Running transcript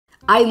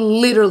I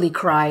literally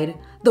cried.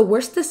 The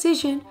worst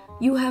decision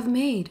you have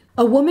made.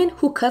 A woman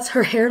who cuts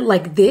her hair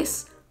like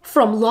this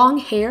from long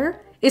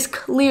hair is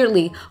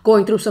clearly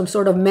going through some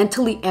sort of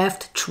mentally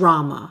effed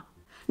trauma.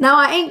 Now,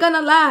 I ain't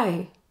gonna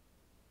lie.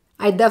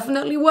 I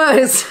definitely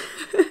was.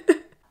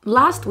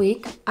 Last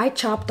week, I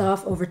chopped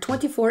off over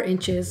 24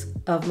 inches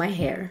of my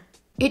hair.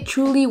 It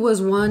truly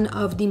was one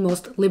of the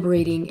most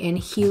liberating and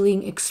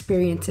healing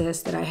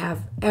experiences that I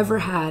have ever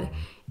had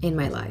in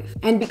my life.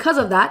 And because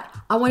of that,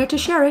 I wanted to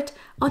share it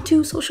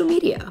onto social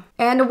media.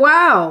 And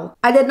wow,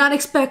 I did not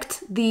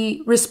expect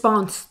the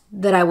response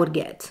that I would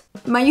get.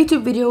 My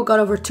YouTube video got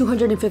over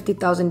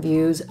 250,000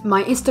 views.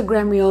 My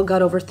Instagram reel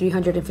got over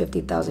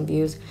 350,000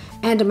 views.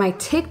 And my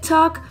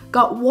TikTok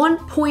got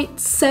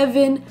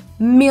 1.7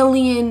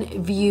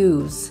 million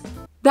views.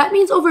 That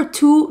means over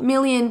 2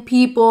 million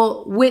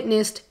people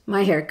witnessed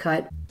my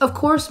haircut. Of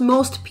course,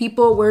 most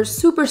people were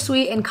super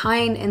sweet and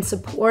kind and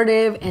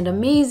supportive and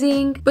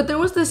amazing, but there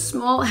was this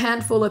small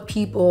handful of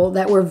people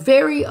that were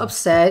very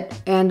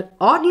upset and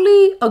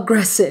oddly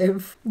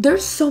aggressive.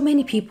 There's so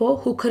many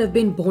people who could have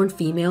been born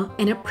female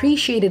and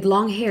appreciated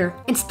long hair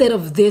instead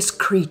of this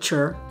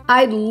creature.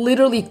 I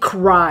literally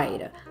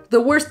cried.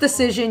 The worst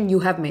decision you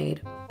have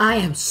made. I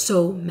am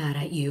so mad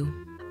at you.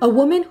 A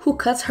woman who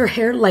cuts her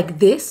hair like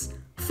this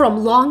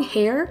from long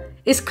hair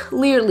is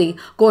clearly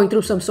going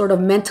through some sort of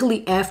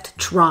mentally effed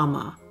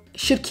trauma.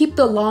 Should keep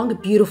the long,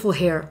 beautiful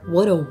hair.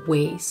 What a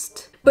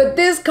waste. But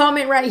this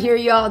comment right here,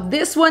 y'all,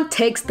 this one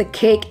takes the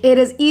cake. It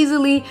is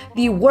easily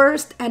the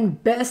worst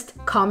and best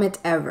comment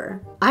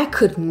ever. I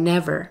could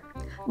never.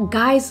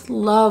 Guys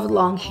love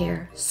long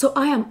hair, so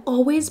I am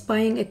always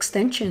buying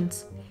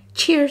extensions.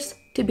 Cheers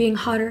to being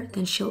hotter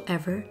than she'll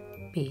ever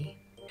be.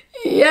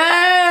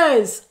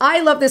 Yes!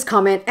 I love this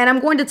comment and I'm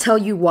going to tell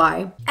you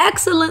why.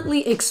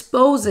 Excellently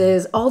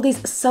exposes all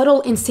these subtle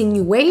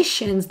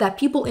insinuations that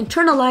people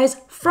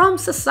internalize from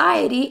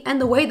society and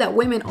the way that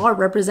women are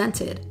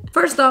represented.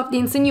 First off, the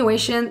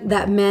insinuation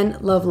that men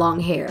love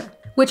long hair,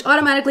 which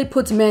automatically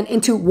puts men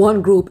into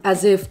one group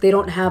as if they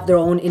don't have their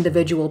own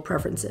individual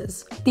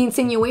preferences. The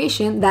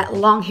insinuation that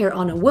long hair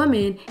on a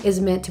woman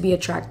is meant to be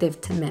attractive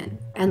to men.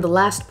 And the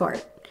last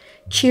part,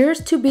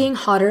 cheers to being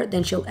hotter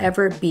than she'll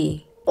ever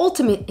be.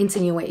 Ultimate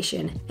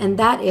insinuation, and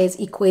that is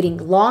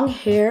equating long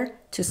hair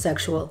to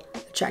sexual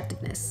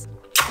attractiveness.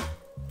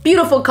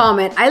 Beautiful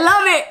comment. I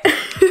love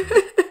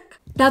it.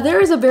 Now, there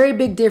is a very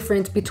big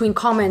difference between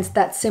comments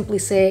that simply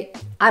say,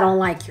 I don't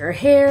like your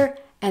hair,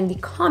 and the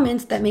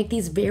comments that make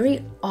these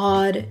very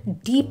odd,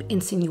 deep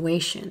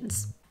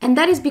insinuations. And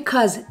that is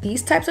because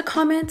these types of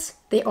comments,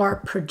 they are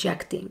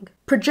projecting.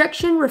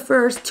 Projection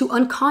refers to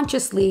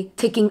unconsciously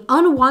taking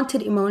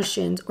unwanted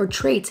emotions or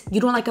traits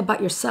you don't like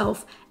about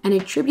yourself and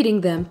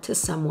attributing them to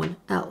someone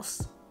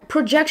else.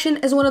 Projection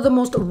is one of the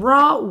most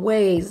raw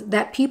ways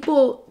that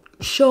people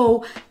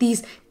show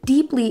these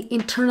deeply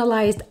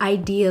internalized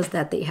ideas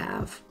that they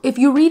have. If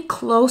you read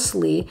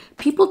closely,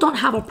 people don't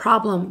have a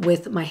problem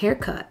with my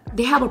haircut.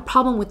 They have a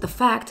problem with the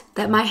fact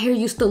that my hair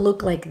used to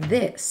look like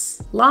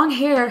this. Long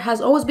hair has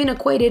always been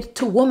equated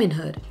to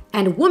womanhood,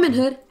 and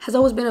womanhood has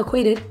always been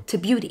equated to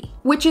beauty,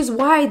 which is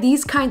why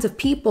these kinds of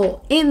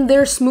people, in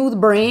their smooth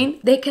brain,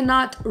 they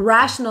cannot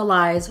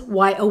rationalize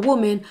why a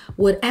woman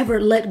would ever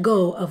let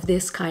go of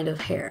this kind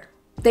of hair.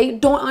 They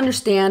don't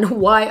understand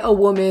why a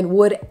woman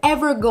would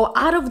ever go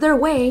out of their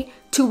way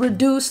to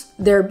reduce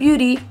their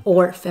beauty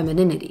or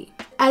femininity.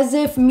 As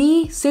if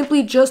me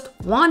simply just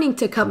wanting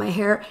to cut my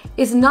hair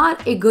is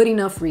not a good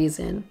enough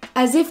reason.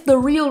 As if the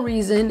real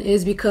reason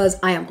is because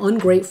I am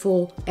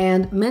ungrateful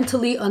and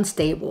mentally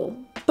unstable.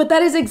 But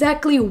that is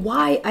exactly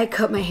why I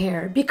cut my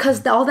hair,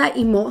 because all that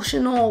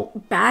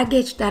emotional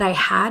baggage that I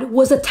had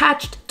was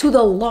attached to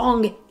the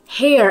long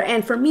hair,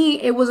 and for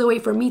me, it was a way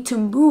for me to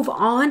move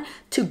on,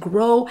 to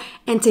grow,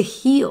 and to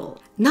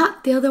heal,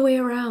 not the other way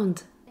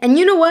around. And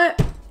you know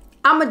what?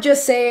 I'ma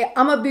just say,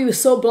 I'ma be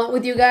so blunt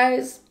with you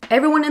guys.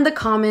 Everyone in the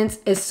comments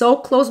is so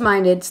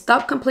close-minded.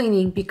 Stop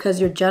complaining because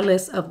you're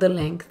jealous of the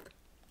length.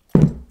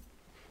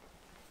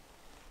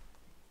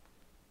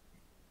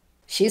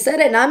 She said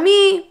it, not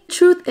me.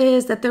 Truth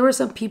is that there were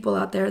some people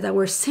out there that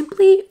were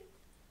simply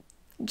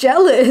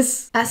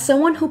jealous. As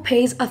someone who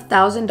pays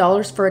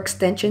 $1,000 for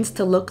extensions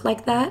to look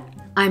like that,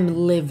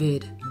 I'm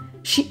livid.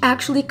 She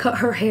actually cut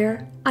her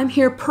hair. I'm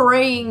here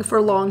praying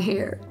for long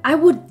hair. I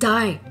would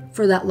die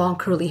for that long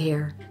curly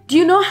hair. Do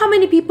you know how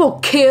many people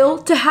kill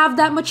to have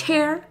that much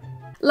hair?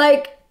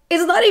 Like,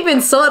 it's not even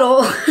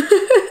subtle.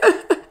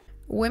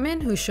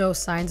 Women who show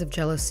signs of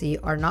jealousy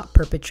are not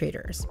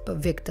perpetrators, but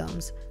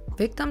victims.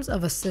 Victims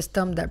of a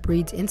system that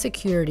breeds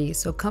insecurity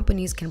so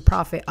companies can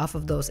profit off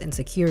of those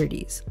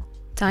insecurities.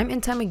 Time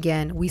and time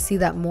again, we see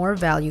that more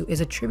value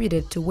is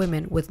attributed to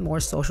women with more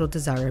social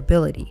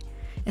desirability,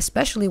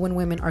 especially when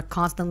women are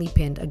constantly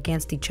pinned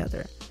against each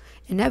other.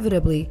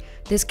 Inevitably,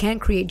 this can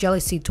create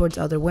jealousy towards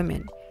other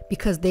women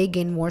because they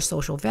gain more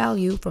social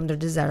value from their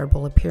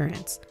desirable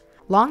appearance.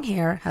 Long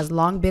hair has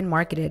long been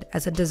marketed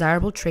as a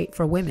desirable trait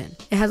for women.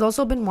 It has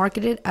also been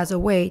marketed as a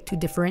way to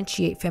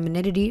differentiate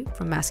femininity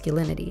from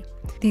masculinity.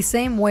 The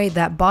same way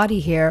that body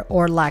hair,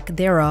 or lack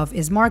thereof,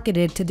 is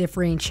marketed to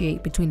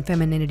differentiate between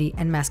femininity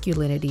and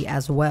masculinity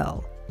as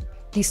well.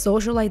 The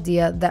social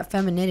idea that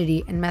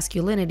femininity and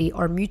masculinity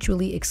are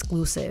mutually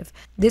exclusive.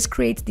 This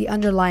creates the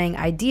underlying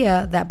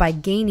idea that by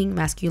gaining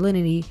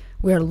masculinity,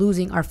 we are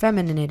losing our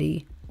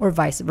femininity, or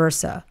vice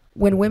versa.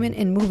 When women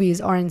in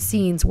movies are in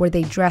scenes where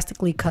they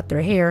drastically cut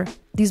their hair,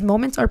 these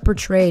moments are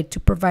portrayed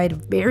to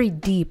provide very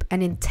deep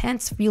and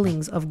intense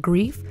feelings of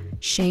grief,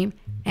 shame,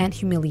 and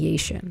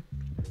humiliation.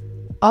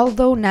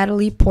 Although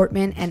Natalie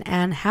Portman and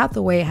Anne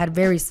Hathaway had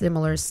very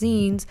similar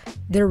scenes,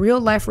 their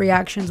real-life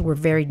reactions were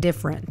very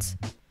different.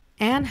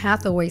 Anne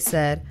Hathaway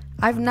said,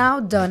 "I've now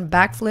done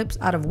backflips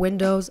out of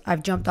windows,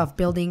 I've jumped off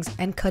buildings,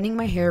 and cutting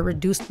my hair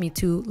reduced me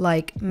to,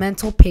 like,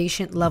 mental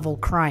patient level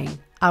crying.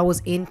 I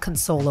was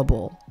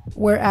inconsolable."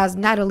 Whereas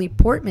Natalie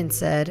Portman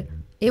said,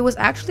 "It was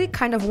actually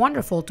kind of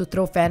wonderful to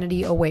throw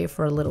vanity away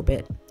for a little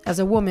bit. As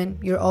a woman,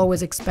 you're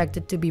always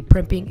expected to be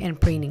primping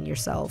and preening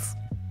yourself."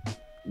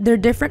 Their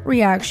different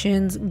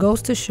reactions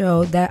goes to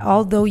show that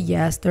although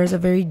yes, there's a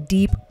very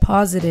deep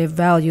positive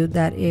value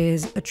that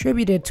is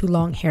attributed to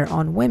long hair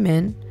on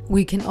women,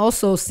 we can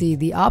also see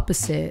the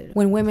opposite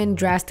when women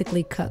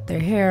drastically cut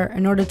their hair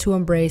in order to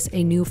embrace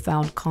a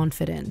newfound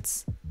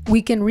confidence.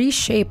 We can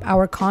reshape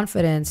our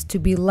confidence to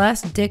be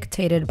less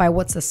dictated by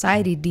what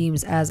society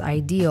deems as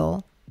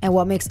ideal and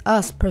what makes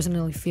us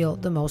personally feel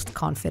the most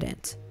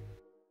confident.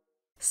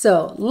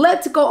 So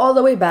let's go all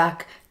the way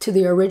back to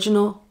the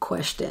original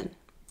question.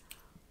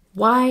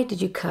 Why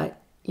did you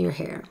cut your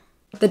hair?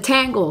 The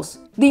tangles,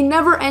 the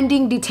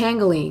never-ending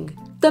detangling.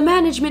 The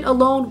management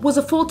alone was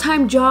a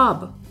full-time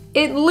job.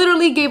 It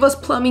literally gave us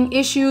plumbing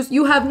issues.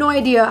 You have no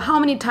idea how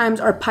many times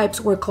our pipes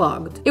were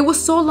clogged. It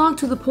was so long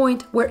to the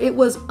point where it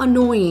was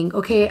annoying,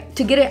 okay?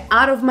 To get it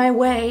out of my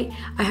way,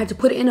 I had to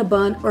put it in a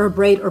bun or a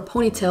braid or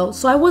ponytail,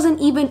 so I wasn't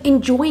even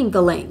enjoying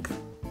the length.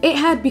 It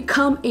had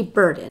become a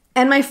burden.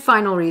 And my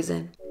final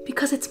reason,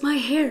 because it's my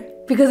hair.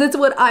 Because it's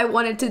what I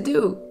wanted to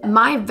do.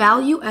 My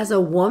value as a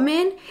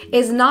woman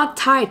is not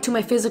tied to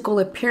my physical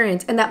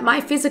appearance, and that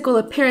my physical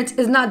appearance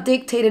is not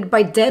dictated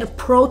by dead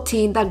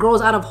protein that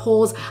grows out of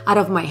holes out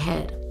of my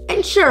head.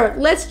 And sure,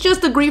 let's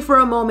just agree for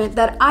a moment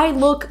that I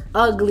look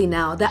ugly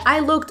now, that I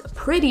looked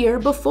prettier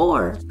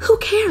before. Who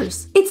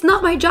cares? It's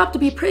not my job to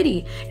be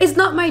pretty. It's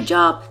not my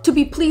job to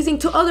be pleasing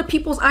to other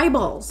people's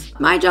eyeballs.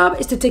 My job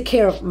is to take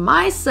care of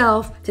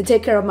myself, to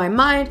take care of my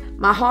mind,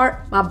 my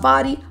heart, my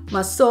body,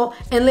 my soul,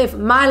 and live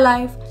my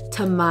life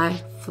to my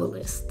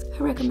fullest.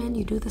 I recommend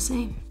you do the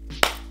same.